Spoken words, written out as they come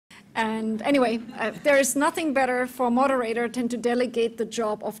And anyway, there is nothing better for a moderator than to delegate the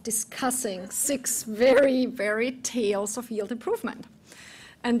job of discussing 6 very, very tales of yield improvement.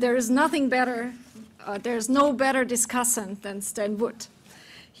 And there is nothing better, there's no better discussant than Stan Wood.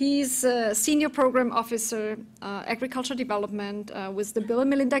 He's a Senior Program Officer, Agriculture Development with the Bill and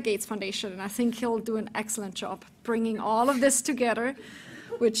Melinda Gates Foundation, and I think he'll do an excellent job bringing all of this together,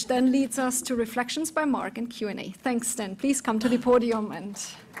 which then leads us to reflections by Mark and Q&A. Thanks, Stan. Please come to the podium, and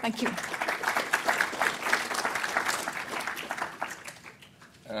thank you.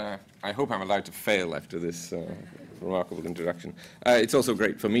 I hope I'm allowed to fail after this remarkable introduction. It's also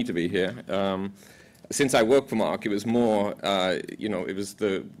great for me to be here. Since I worked for Mark, it was more,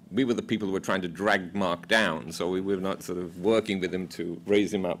 we were the people who were trying to drag Mark down, so we were not sort of working with him to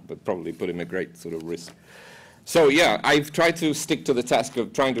raise him up, but probably put him at great sort of risk. So yeah, I've tried to stick to the task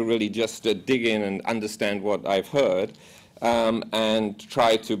of trying to really just dig in and understand what I've heard, and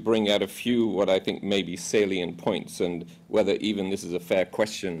try to bring out a few what I think may be salient points, and whether even this is a fair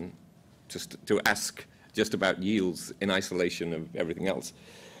question to ask just about yields in isolation of everything else.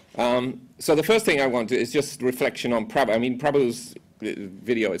 So the first thing I want to is just reflection on Prabhu. I mean, Prabhu's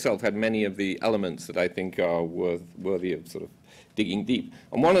video itself had many of the elements that I think are worthy of sort of digging deep.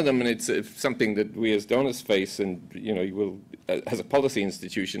 And one of them, and it's something that we as donors face, and you will, as a policy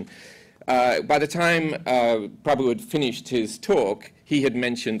institution, by the time Prabhu had finished his talk, he had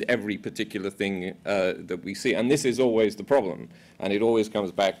mentioned every particular thing that we see. And this is always the problem. And it always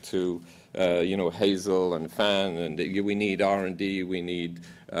comes back to Hazel and Fan, and we need R&D, we need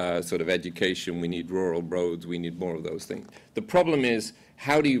sort of education, we need rural roads, we need more of those things. The problem is,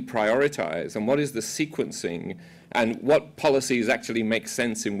 how do you prioritize, and what is the sequencing, and what policies actually make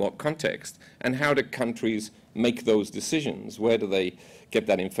sense in what context, and how do countries make those decisions? Where do they get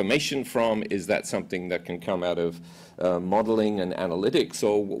that information from? Is that something that can come out of modeling and analytics,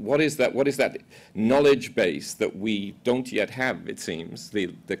 or what is that knowledge base that we don't yet have, it seems,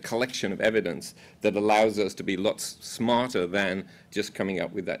 the collection of evidence that allows us to be lots smarter than just coming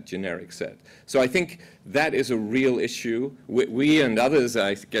up with that generic set. So I think that is a real issue. We and others,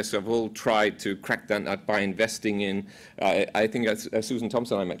 I guess, have all tried to crack that nut by investing in, I think as Susan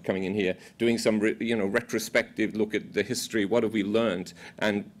Thompson and I met coming in here, doing some retrospective look at the history, what have we learned,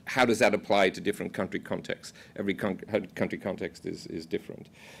 and how does that apply to different country contexts? Every country context is different.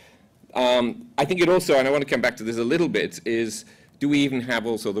 I think it also, and I want to come back to this a little bit, is do we even have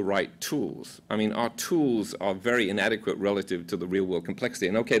also the right tools? I mean, our tools are very inadequate relative to the real world complexity.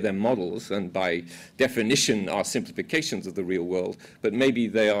 And okay, they're models, and by definition are simplifications of the real world, but maybe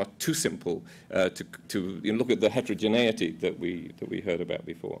they are too simple to look at the heterogeneity that we heard about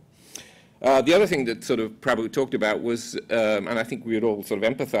before. The other thing that sort of Prabhu talked about was, and I think we would all sort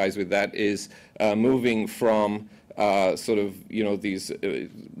of empathize with that, is moving from these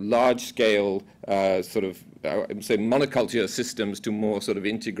large-scale sort of, I would say, monoculture systems to more sort of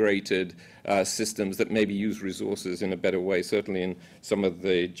integrated systems that maybe use resources in a better way, certainly in some of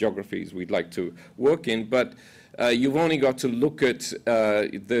the geographies we'd like to work in. But you've only got to look at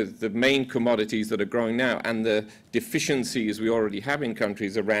the main commodities that are growing now and the deficiencies we already have in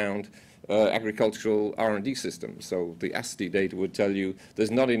countries around agricultural R&D systems. So the ASTI data would tell you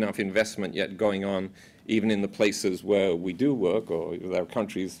there's not enough investment yet going on, even in the places where we do work, or there are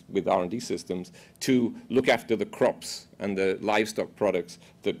countries with R&D systems, to look after the crops and the livestock products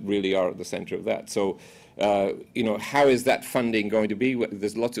that really are at the center of that. So, how is that funding going to be?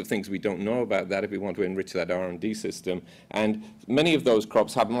 There's lots of things we don't know about that if we want to enrich that R&D system. And many of those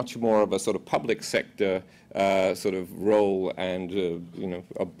crops have much more of a sort of public sector sort of role and,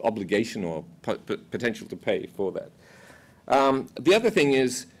 obligation or potential to pay for that. The other thing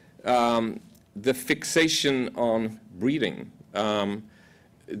is the fixation on breeding.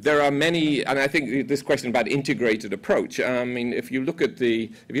 There are many, and I think this question about integrated approach. I mean, if you look at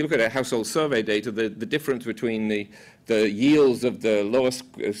a household survey data, the difference between the yields of the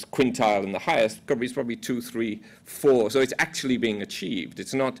lowest quintile and the highest is probably 2, 3, 4. So it's actually being achieved.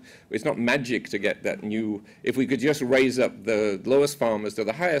 It's not magic to get that new. If we could just raise up the lowest farmers to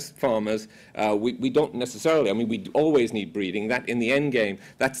the highest farmers, we don't necessarily. I mean, we always need breeding. That in the end game,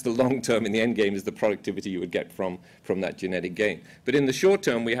 that's the long term. In the end game, is the productivity you would get from that genetic gain. But in the short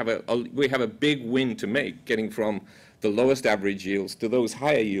term, we have a big win to make, getting from the lowest average yields to those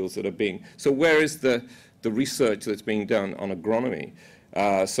higher yields that are being. So where is the research that's being done on agronomy?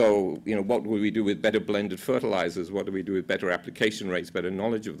 What will we do with better blended fertilizers? What do we do with better application rates, better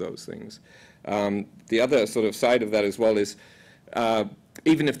knowledge of those things? The other sort of side of that as well is,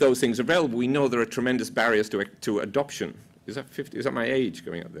 even if those things are available, we know there are tremendous barriers to adoption. Is that 50? Is that my age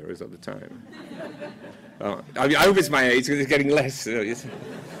going up there? Or is that the time? I mean, I hope it's my age because it's getting less.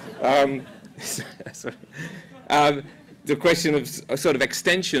 Sorry. The question of sort of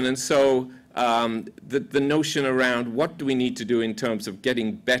extension, and so the notion around what do we need to do in terms of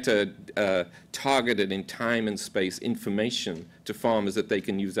getting better targeted in time and space information to farmers that they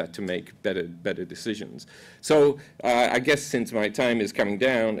can use that to make better decisions. So I guess since my time is coming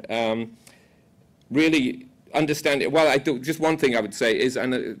down, really understand it. Well, just one thing I would say is,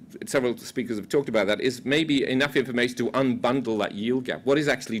 and several speakers have talked about that, is maybe enough information to unbundle that yield gap. What is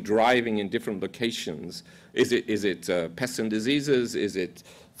actually driving in different locations? Is it pests and diseases? Is it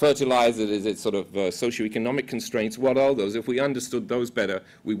fertilizers? Is it sort of socioeconomic constraints? What are those? If we understood those better,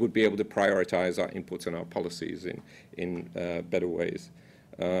 we would be able to prioritize our inputs and our policies in better ways.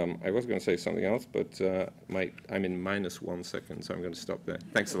 I was going to say something else, but I'm in -1 second, so I'm going to stop there.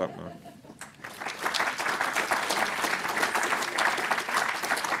 Thanks a lot, Mark.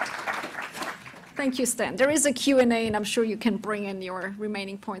 Thank you, Stan. There is a Q&A, and I'm sure you can bring in your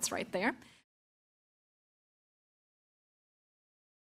remaining points right there.